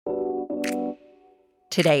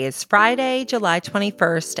Today is Friday, July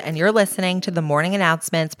 21st, and you're listening to the Morning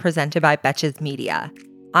Announcements presented by Betches Media.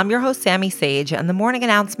 I'm your host, Sammy Sage, and the Morning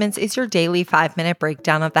Announcements is your daily 5-minute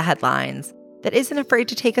breakdown of the headlines that isn't afraid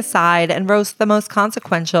to take a side and roast the most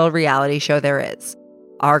consequential reality show there is,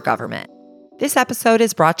 our government. This episode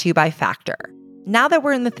is brought to you by Factor. Now that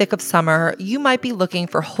we're in the thick of summer, you might be looking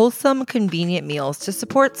for wholesome, convenient meals to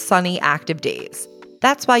support sunny, active days.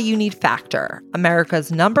 That's why you need Factor, America's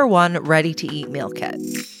 #1 ready-to-eat meal kit.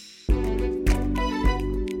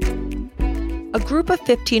 A group of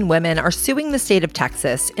 15 women are suing the state of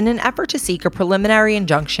Texas in an effort to seek a preliminary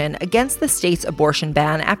injunction against the state's abortion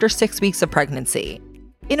ban after 6 weeks of pregnancy,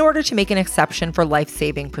 in order to make an exception for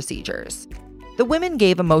life-saving procedures. The women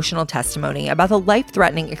gave emotional testimony about the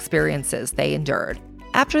life-threatening experiences they endured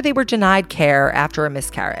after they were denied care after a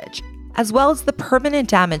miscarriage, as well as the permanent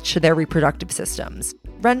damage to their reproductive systems,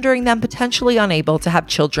 rendering them potentially unable to have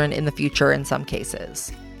children in the future in some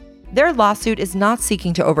cases. Their lawsuit is not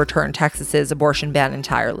seeking to overturn Texas's abortion ban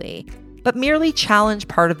entirely, but merely challenge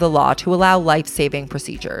part of the law to allow life-saving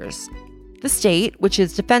procedures. The state, which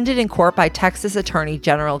is defended in court by Texas Attorney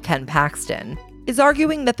General Ken Paxton, is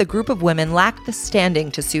arguing that the group of women lacked the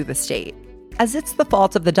standing to sue the state, as it's the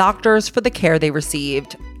fault of the doctors for the care they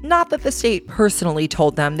received, not that the state personally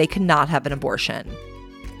told them they could not have an abortion.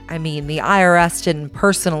 I mean, the IRS didn't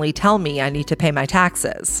personally tell me I need to pay my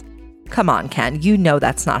taxes. Come on, Ken, you know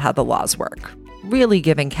that's not how the laws work. Really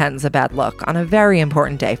giving Ken's a bad look on a very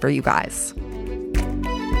important day for you guys.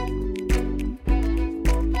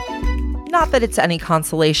 Not that it's any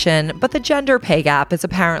consolation, but the gender pay gap is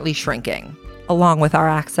apparently shrinking, along with our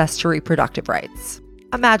access to reproductive rights.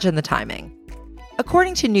 Imagine the timing.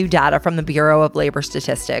 According to new data from the Bureau of Labor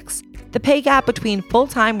Statistics, the pay gap between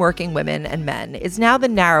full-time working women and men is now the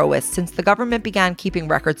narrowest since the government began keeping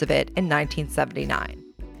records of it in 1979.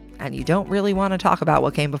 And you don't really want to talk about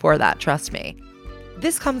what came before that, trust me.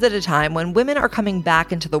 This comes at a time when women are coming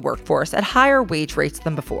back into the workforce at higher wage rates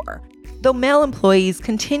than before, though male employees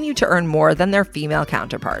continue to earn more than their female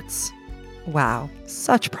counterparts. Wow,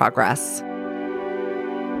 such progress.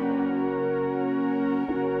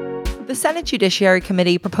 The Senate Judiciary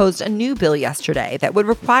Committee proposed a new bill yesterday that would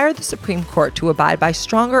require the Supreme Court to abide by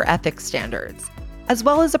stronger ethics standards, as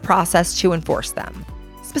well as a process to enforce them.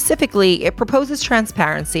 Specifically, it proposes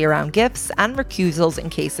transparency around gifts and recusals in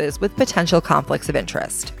cases with potential conflicts of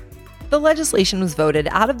interest. The legislation was voted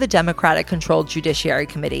out of the Democratic-controlled Judiciary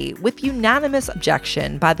Committee with unanimous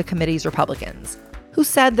objection by the committee's Republicans, who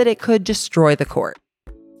said that it could destroy the court.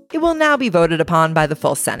 It will now be voted upon by the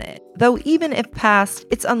full Senate, though even if passed,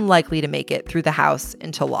 it's unlikely to make it through the House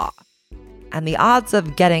into law. And the odds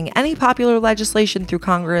of getting any popular legislation through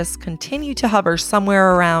Congress continue to hover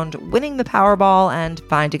somewhere around winning the Powerball and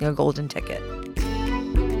finding a golden ticket.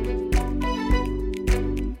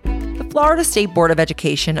 The Florida State Board of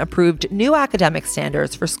Education approved new academic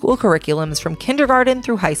standards for school curriculums from kindergarten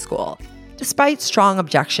through high school, despite strong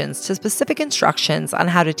objections to specific instructions on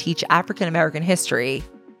how to teach African American history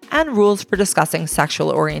and rules for discussing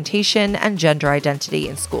sexual orientation and gender identity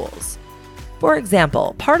in schools. For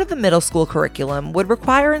example, part of the middle school curriculum would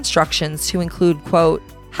require instructions to include, quote,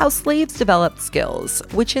 how slaves developed skills,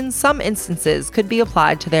 which in some instances could be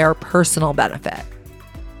applied to their personal benefit.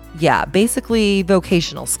 Yeah, basically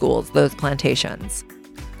vocational schools, those plantations.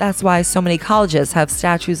 That's why so many colleges have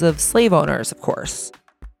statues of slave owners, of course.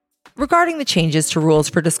 Regarding the changes to rules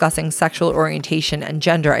for discussing sexual orientation and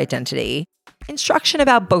gender identity, instruction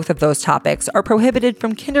about both of those topics are prohibited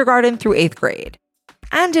from kindergarten through 8th grade,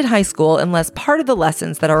 and in high school unless part of the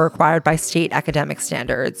lessons that are required by state academic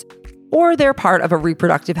standards, or they're part of a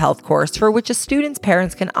reproductive health course for which a student's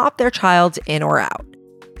parents can opt their child in or out.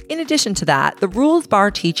 In addition to that, the rules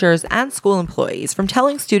bar teachers and school employees from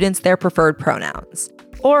telling students their preferred pronouns,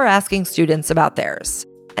 or asking students about theirs,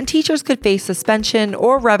 and teachers could face suspension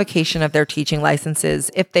or revocation of their teaching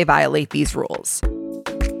licenses if they violate these rules.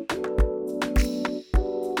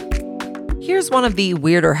 Here's one of the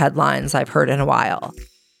weirder headlines I've heard in a while.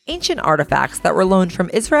 Ancient artifacts that were loaned from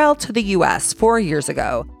Israel to the US 4 years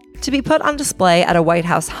ago to be put on display at a White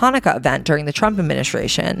House Hanukkah event during the Trump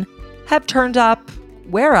administration have turned up,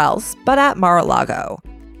 where else but at Mar-a-Lago.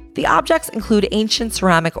 The objects include ancient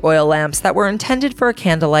ceramic oil lamps that were intended for a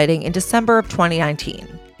candle lighting in December of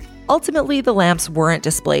 2019. Ultimately, the lamps weren't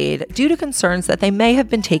displayed due to concerns that they may have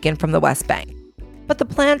been taken from the West Bank, but the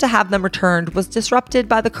plan to have them returned was disrupted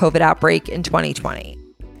by the COVID outbreak in 2020.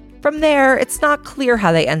 From there, it's not clear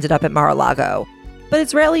how they ended up at Mar-a-Lago, but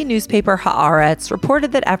Israeli newspaper Haaretz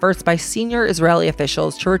reported that efforts by senior Israeli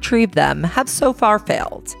officials to retrieve them have so far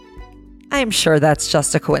failed. I'm sure that's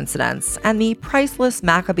just a coincidence, and the priceless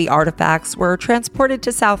Maccabee artifacts were transported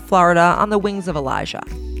to South Florida on the wings of Elijah.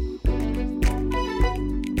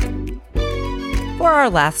 For our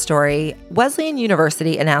last story, Wesleyan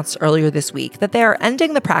University announced earlier this week that they are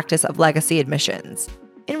ending the practice of legacy admissions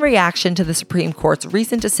in reaction to the Supreme Court's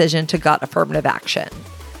recent decision to gut affirmative action.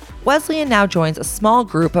 Wesleyan now joins a small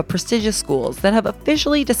group of prestigious schools that have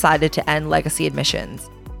officially decided to end legacy admissions,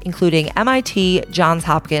 including MIT, Johns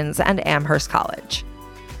Hopkins, and Amherst College.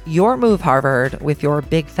 Your move, Harvard, with your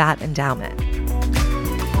big fat endowment.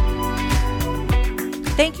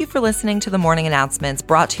 Thank you for listening to the morning announcements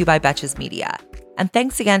brought to you by Betches Media. And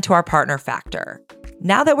thanks again to our partner, Factor.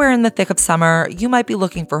 Now that we're in the thick of summer, you might be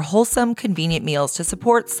looking for wholesome, convenient meals to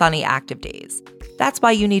support sunny, active days. That's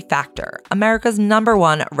why you need Factor, America's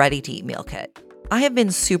 #1 ready-to-eat meal kit. I have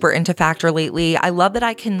been super into Factor lately. I love that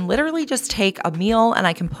I can literally just take a meal and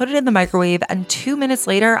I can put it in the microwave, and 2 minutes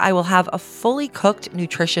later, I will have a fully cooked,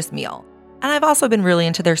 nutritious meal. And I've also been really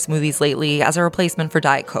into their smoothies lately as a replacement for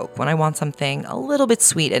Diet Coke when I want something a little bit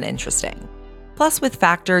sweet and interesting. Plus, with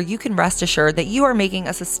Factor, you can rest assured that you are making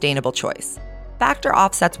a sustainable choice. Factor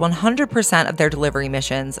offsets 100% of their delivery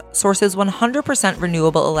emissions, sources 100%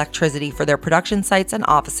 renewable electricity for their production sites and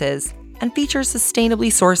offices, and features sustainably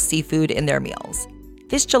sourced seafood in their meals.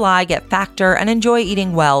 This July, get Factor and enjoy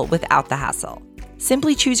eating well without the hassle.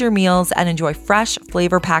 Simply choose your meals and enjoy fresh,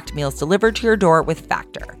 flavor-packed meals delivered to your door with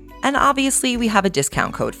Factor. And obviously, we have a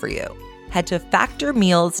discount code for you. Head to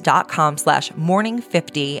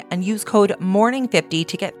factormeals.com/morning50 and use code morning50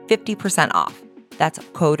 to get 50% off. That's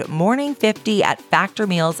code morning50 at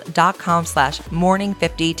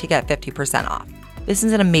factormeals.com/morning50 to get 50% off. This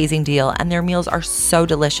is an amazing deal, and their meals are so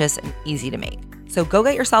delicious and easy to make. So go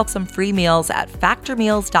get yourself some free meals at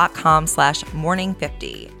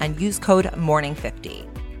factormeals.com/morning50 and use code morning50.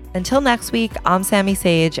 Until next week, I'm Sammy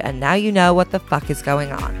Sage, and now you know what the fuck is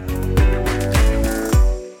going on.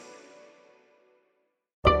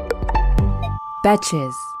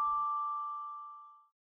 Betches.